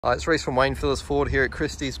It's Reece from Phillis Ford here at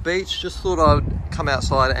Christies Beach. Just thought I'd come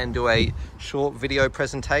outside and do a short video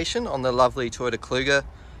presentation on the lovely Toyota Kluger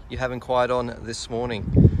you have inquired on this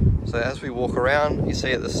morning. So as we walk around, you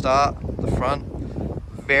see at the start, the front,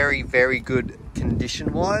 very good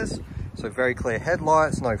condition wise. So very clear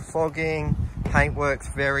headlights, no fogging, paintwork's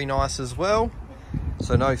very nice as well.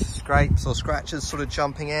 So no scrapes or scratches sort of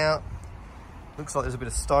jumping out. Looks like there's a bit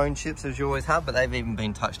of stone chips as you always have, but they've even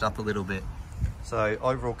been touched up a little bit. So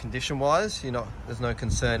overall condition wise, there's no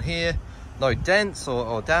concern here. No dents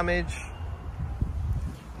or damage.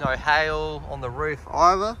 No hail on the roof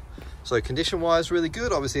either. So condition wise, really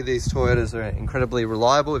good. Obviously these Toyotas are incredibly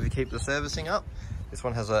reliable if you keep the servicing up. This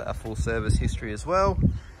one has a full service history as well.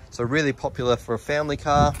 So really popular for a family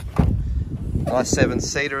car. Nice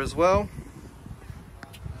 7-seater as well.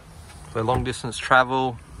 So long distance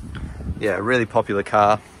travel. Yeah, really popular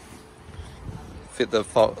car. Fit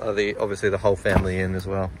obviously the whole family in as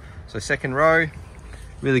well. So second row,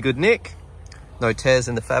 really good nick. No tears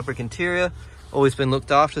in the fabric interior. Always been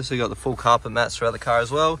looked after, so you got the full carpet mats throughout the car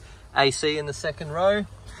as well. AC in the second row.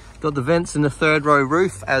 Got the vents in the third row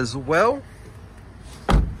roof as well.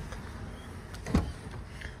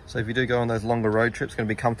 So if you do go on those longer road trips, it's going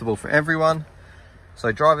to be comfortable for everyone.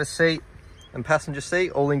 So driver's seat and passenger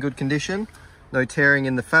seat, all in good condition. No tearing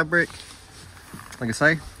in the fabric. Like I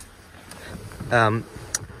say,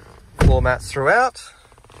 floor mats throughout.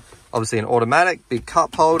 Obviously an automatic, big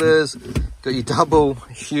cup holders. Got your double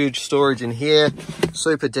huge storage in here,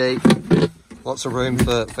 super deep, lots of room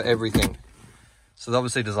for everything. So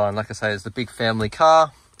obviously designed, like I say, is the big family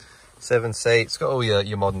car. 7 seats, got all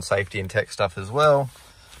your modern safety and tech stuff as well.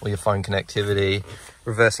 All your phone connectivity,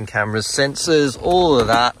 reversing cameras, sensors, all of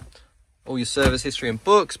that. All your service history and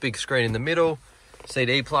books, big screen in the middle,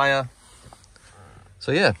 CD player.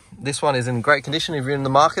 So yeah, this one is in great condition if you're in the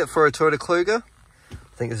market for a Toyota Kluger.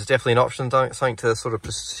 I think this is definitely an option, something to sort of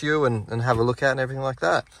pursue and have a look at and everything like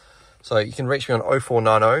that. So you can reach me on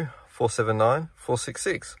 0490 479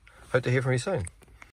 466. Hope to hear from you soon.